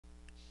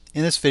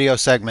In this video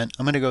segment,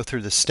 I'm going to go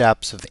through the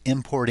steps of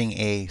importing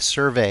a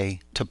survey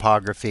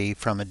topography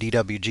from a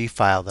DWG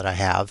file that I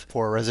have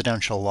for a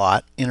residential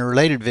lot. In a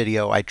related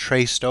video, I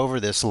traced over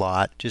this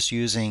lot just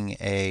using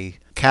a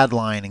CAD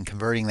line and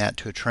converting that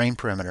to a terrain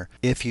perimeter.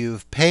 If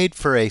you've paid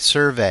for a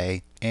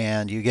survey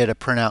and you get to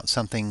print out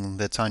something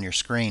that's on your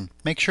screen,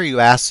 make sure you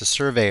ask the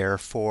surveyor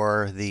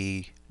for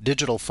the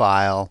digital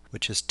file,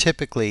 which is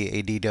typically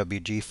a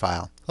DWG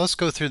file. Let's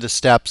go through the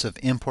steps of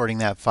importing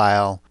that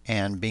file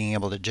and being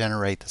able to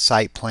generate the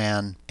site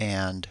plan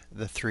and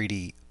the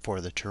 3D for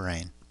the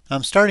terrain.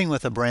 I'm starting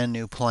with a brand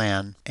new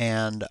plan,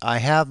 and I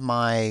have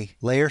my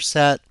layer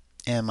set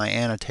and my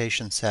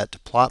annotation set to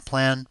plot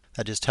plan.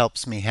 That just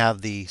helps me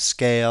have the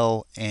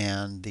scale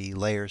and the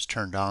layers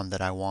turned on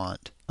that I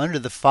want. Under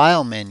the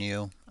File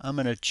menu, I'm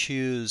going to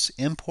choose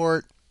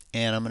Import,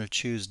 and I'm going to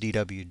choose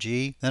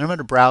DWG. Then I'm going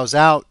to browse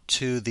out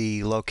to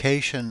the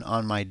location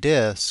on my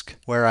disk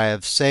where I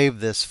have saved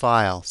this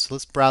file. So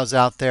let's browse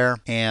out there,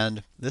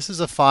 and this is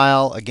a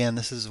file. Again,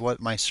 this is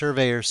what my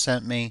surveyor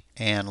sent me,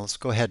 and let's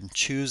go ahead and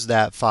choose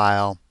that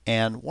file.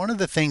 And one of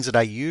the things that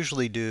I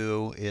usually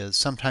do is,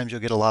 sometimes you'll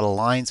get a lot of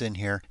lines in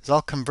here, is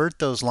I'll convert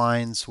those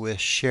lines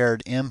with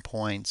shared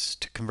endpoints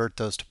to convert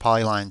those to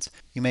polylines.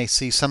 You may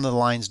see some of the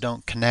lines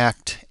don't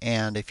connect,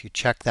 and if you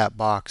check that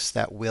box,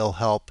 that will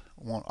help.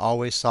 Won't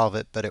always solve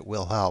it, but it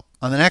will help.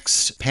 On the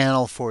next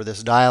panel for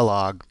this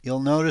dialog, you'll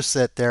notice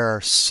that there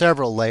are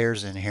several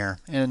layers in here,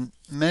 and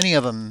many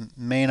of them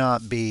may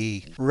not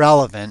be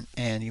relevant,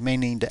 and you may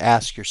need to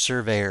ask your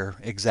surveyor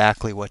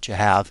exactly what you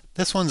have.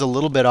 This one's a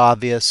little bit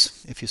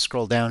obvious. If you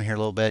scroll down here a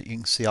little bit, you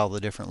can see all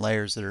the different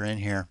layers that are in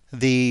here.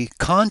 The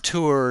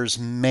contours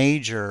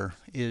major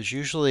is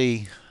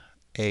usually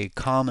a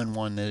common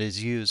one that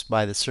is used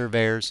by the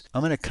surveyors.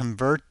 I'm going to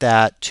convert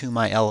that to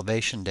my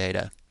elevation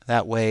data.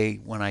 That way,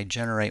 when I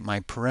generate my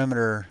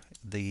perimeter,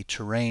 the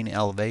terrain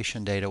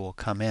elevation data will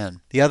come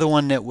in. The other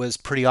one that was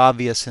pretty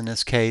obvious in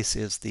this case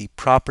is the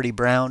property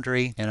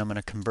boundary, and I'm going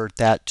to convert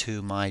that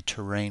to my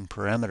terrain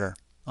perimeter.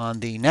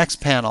 On the next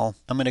panel,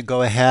 I'm going to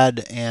go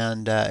ahead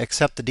and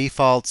accept the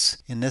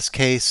defaults. In this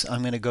case,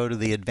 I'm going to go to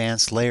the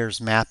Advanced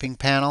Layers Mapping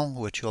panel,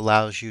 which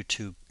allows you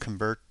to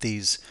convert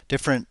these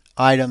different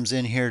items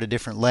in here to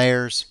different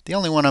layers. The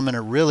only one I'm going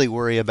to really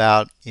worry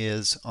about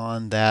is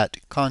on that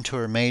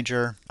contour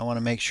major. I want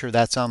to make sure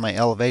that's on my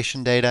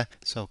elevation data.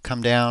 So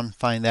come down,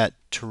 find that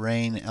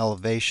terrain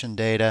elevation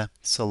data,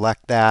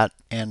 select that,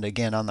 and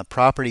again on the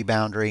property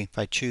boundary, if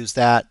I choose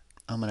that,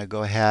 I'm going to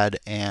go ahead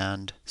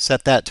and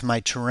set that to my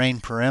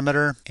terrain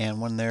perimeter,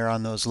 and when they're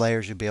on those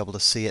layers, you'll be able to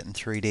see it in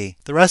 3D.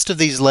 The rest of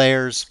these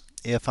layers,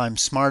 if I'm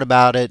smart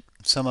about it,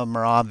 some of them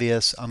are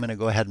obvious, I'm going to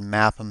go ahead and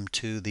map them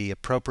to the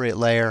appropriate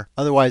layer.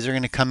 Otherwise, they're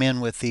going to come in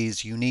with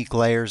these unique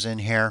layers in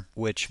here,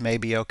 which may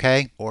be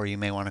okay, or you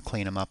may want to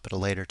clean them up at a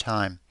later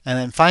time. And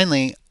then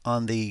finally,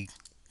 on the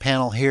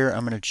panel here,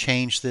 I'm going to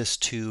change this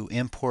to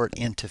import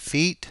into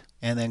feet,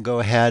 and then go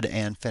ahead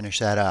and finish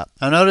that up.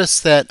 Now notice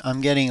that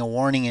I'm getting a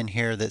warning in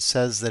here that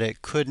says that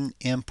it couldn't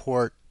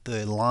import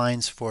the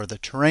lines for the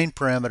terrain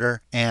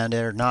perimeter, and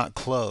they're not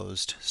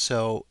closed.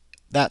 So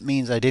that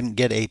means I didn't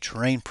get a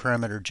terrain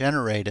perimeter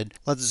generated.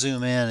 Let's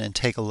zoom in and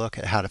take a look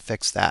at how to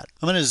fix that.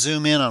 I'm going to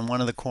zoom in on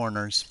one of the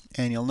corners,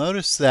 and you'll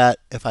notice that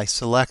if I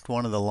select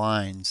one of the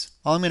lines,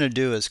 all I'm going to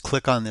do is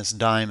click on this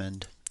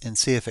diamond and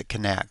see if it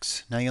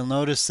connects. Now you'll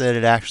notice that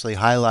it actually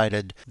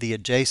highlighted the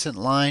adjacent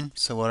line.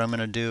 So what I'm going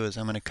to do is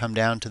I'm going to come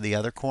down to the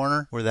other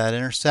corner where that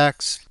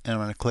intersects, and I'm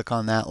going to click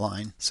on that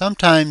line.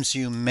 Sometimes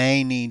you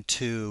may need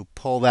to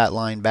pull that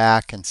line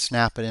back and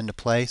snap it into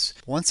place.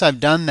 Once I've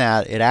done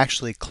that, it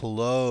actually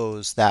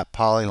closed that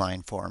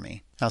polyline for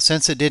me. Now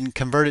since it didn't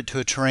convert it to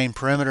a terrain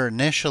perimeter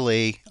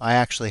initially, I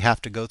actually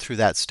have to go through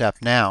that step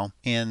now.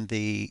 In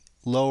the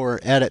lower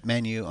edit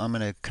menu, I'm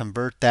going to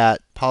convert that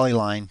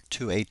polyline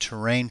to a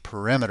terrain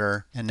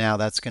perimeter, and now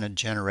that's going to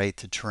generate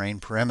the terrain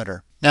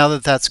perimeter. Now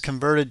that that's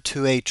converted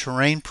to a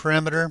terrain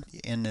perimeter,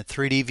 in the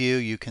 3D view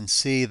you can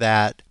see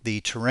that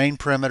the terrain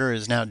perimeter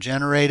is now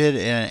generated,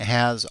 and it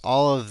has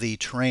all of the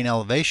terrain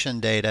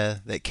elevation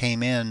data that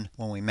came in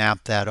when we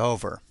mapped that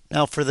over.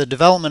 Now for the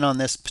development on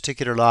this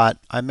particular lot,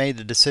 I made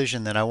the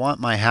decision that I want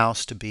my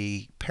house to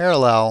be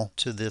parallel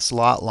to this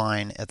lot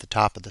line at the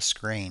top of the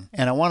screen.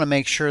 And I want to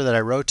make sure that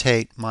I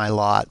rotate my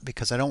lot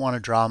because I don't want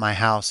to draw my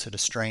house at a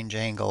strange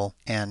angle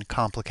and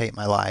complicate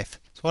my life.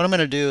 So what I'm going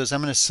to do is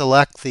I'm going to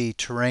select the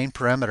terrain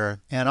perimeter,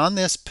 and on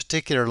this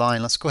particular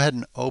line, let's go ahead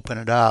and open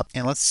it up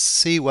and let's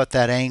see what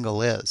that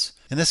angle is.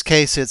 In this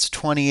case, it's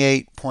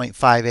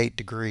 28.58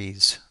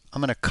 degrees. I'm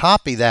going to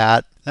copy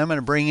that, and I'm going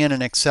to bring in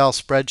an Excel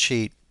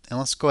spreadsheet. And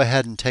let's go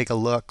ahead and take a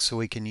look so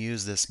we can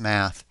use this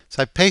math.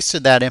 So I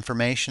pasted that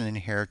information in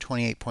here,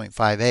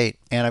 28.58,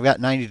 and I've got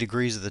 90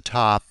 degrees at the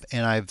top,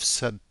 and I've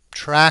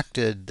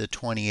subtracted the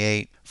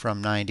 28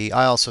 from 90.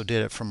 I also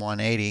did it from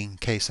 180 in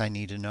case I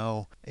need to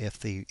know if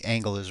the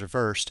angle is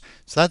reversed.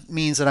 So that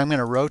means that I'm going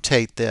to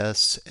rotate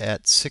this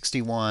at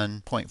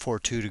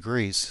 61.42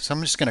 degrees. So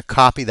I'm just going to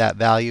copy that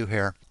value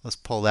here. Let's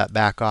pull that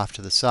back off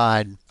to the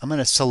side. I'm going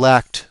to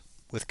select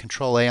with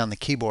Control A on the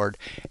keyboard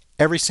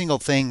every single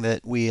thing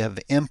that we have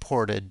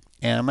imported.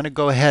 And I'm going to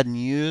go ahead and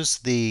use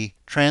the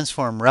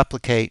transform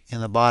replicate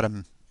in the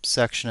bottom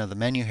section of the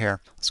menu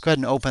here. Let's go ahead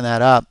and open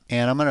that up,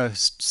 and I'm going to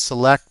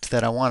select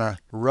that I want to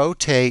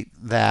rotate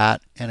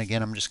that, and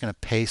again I'm just going to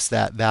paste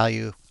that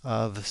value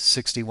of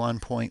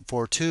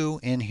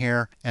 61.42 in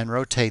here and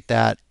rotate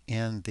that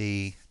in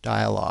the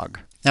dialog.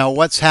 Now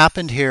what's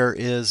happened here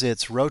is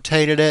it's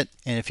rotated it,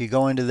 and if you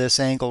go into this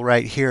angle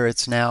right here,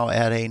 it's now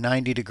at a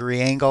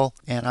 90-degree angle,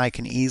 and I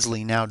can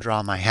easily now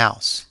draw my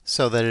house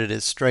so that it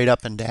is straight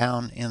up and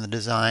down in the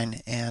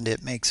design, and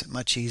it makes it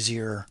much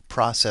easier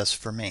process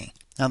for me.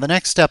 Now the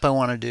next step I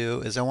want to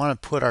do is I want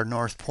to put our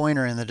north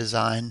pointer in the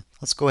design.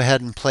 Let's go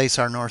ahead and place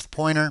our north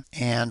pointer,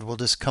 and we'll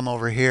just come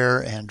over here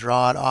and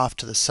draw it off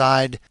to the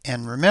side.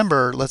 And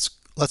remember, let's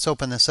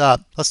open this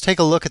up. Let's take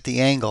a look at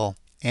the angle.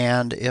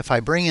 And if I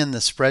bring in the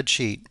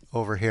spreadsheet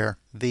over here,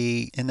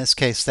 in this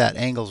case that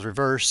angle's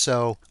reversed,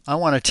 so I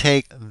want to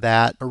take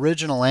that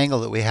original angle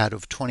that we had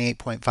of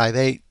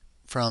 28.58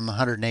 from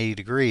 180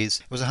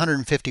 degrees. It was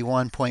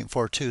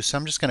 151.42, so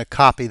I'm just going to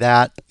copy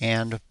that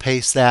and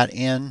paste that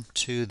in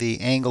to the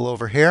angle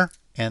over here,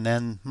 and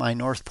then my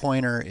north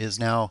pointer is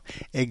now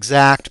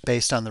exact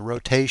based on the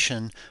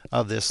rotation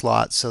of this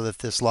lot, so that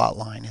this lot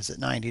line is at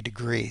 90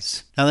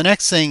 degrees. Now the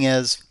next thing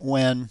is,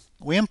 when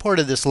we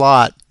imported this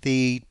lot,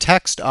 the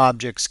text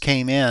objects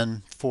came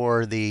in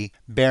for the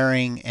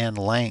bearing and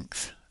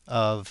length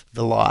of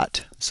the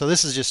lot. So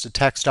this is just a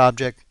text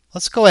object.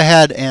 Let's go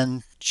ahead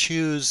and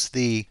choose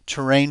the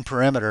terrain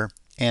perimeter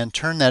and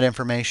turn that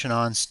information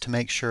on to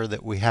make sure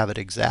that we have it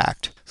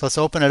exact. So let's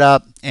open it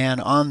up, and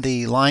on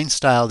the line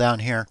style down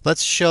here,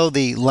 let's show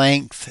the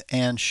length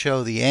and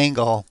show the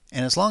angle.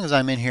 And as long as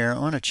I'm in here, I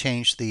want to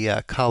change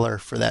the color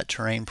for that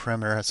terrain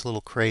perimeter. It's a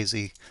little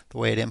crazy the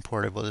way it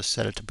imported. We'll just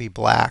set it to be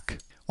black.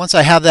 Once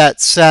I have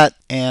that set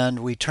and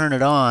we turn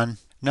it on,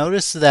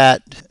 notice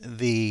that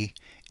the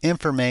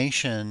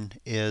information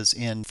is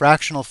in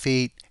fractional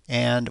feet,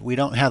 and we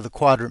don't have the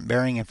quadrant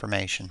bearing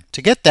information.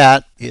 To get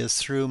that is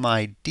through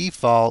my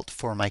default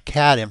for my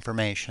CAD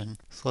information.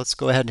 So let's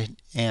go ahead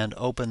and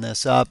open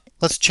this up.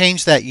 Let's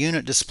change that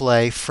unit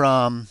display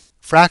from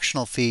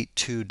fractional feet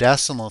to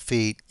decimal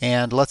feet,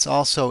 and let's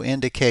also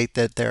indicate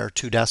that there are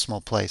 2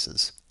 decimal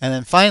places. And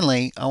then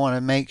finally, I want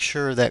to make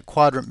sure that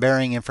quadrant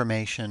bearing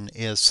information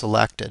is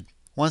selected.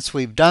 Once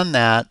we've done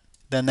that,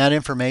 then that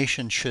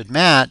information should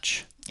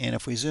match. And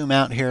if we zoom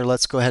out here,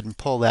 let's go ahead and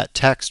pull that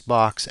text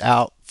box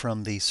out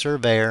from the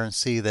surveyor and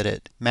see that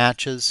it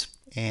matches.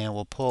 And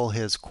we'll pull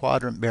his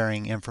quadrant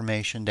bearing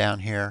information down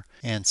here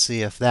and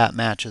see if that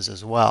matches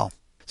as well.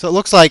 So it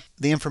looks like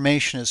the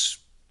information is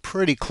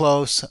pretty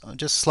close,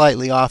 just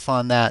slightly off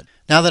on that.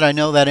 Now that I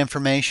know that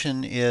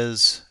information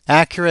is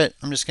accurate,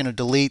 I'm just going to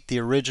delete the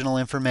original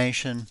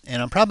information,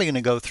 and I'm probably going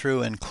to go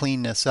through and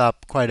clean this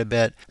up quite a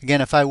bit.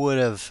 Again, if I would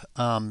have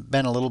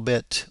been a little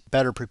bit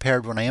better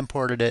prepared when I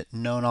imported it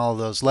and known all of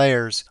those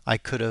layers, I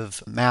could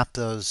have mapped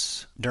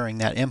those during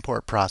that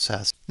import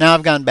process. Now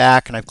I've gone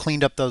back and I've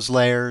cleaned up those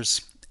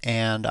layers,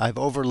 and I've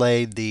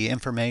overlaid the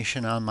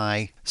information on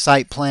my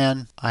site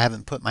plan. I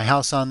haven't put my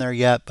house on there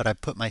yet, but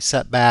I've put my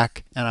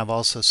setback, and I've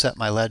also set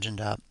my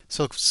legend up.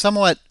 So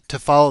somewhat to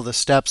follow the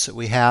steps that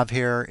we have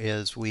here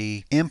is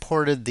we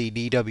imported the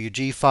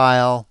DWG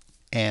file,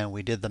 and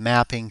we did the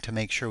mapping to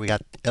make sure we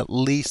got at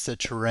least the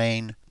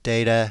terrain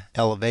data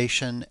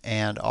elevation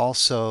and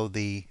also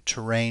the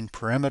terrain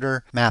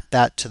perimeter, mapped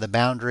that to the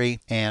boundary,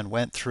 and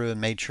went through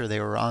and made sure they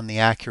were on the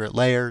accurate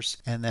layers,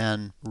 and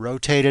then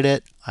rotated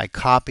it. I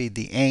copied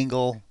the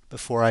angle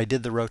before I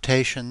did the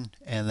rotation,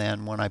 and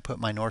then when I put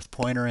my north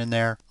pointer in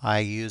there, I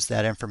used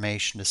that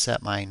information to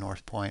set my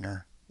north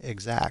pointer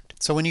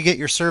exact. So when you get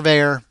your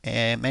surveyor,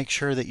 make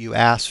sure that you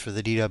ask for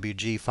the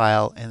DWG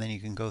file, and then you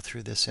can go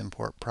through this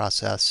import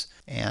process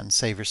and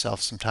save yourself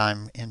some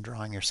time in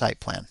drawing your site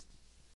plan.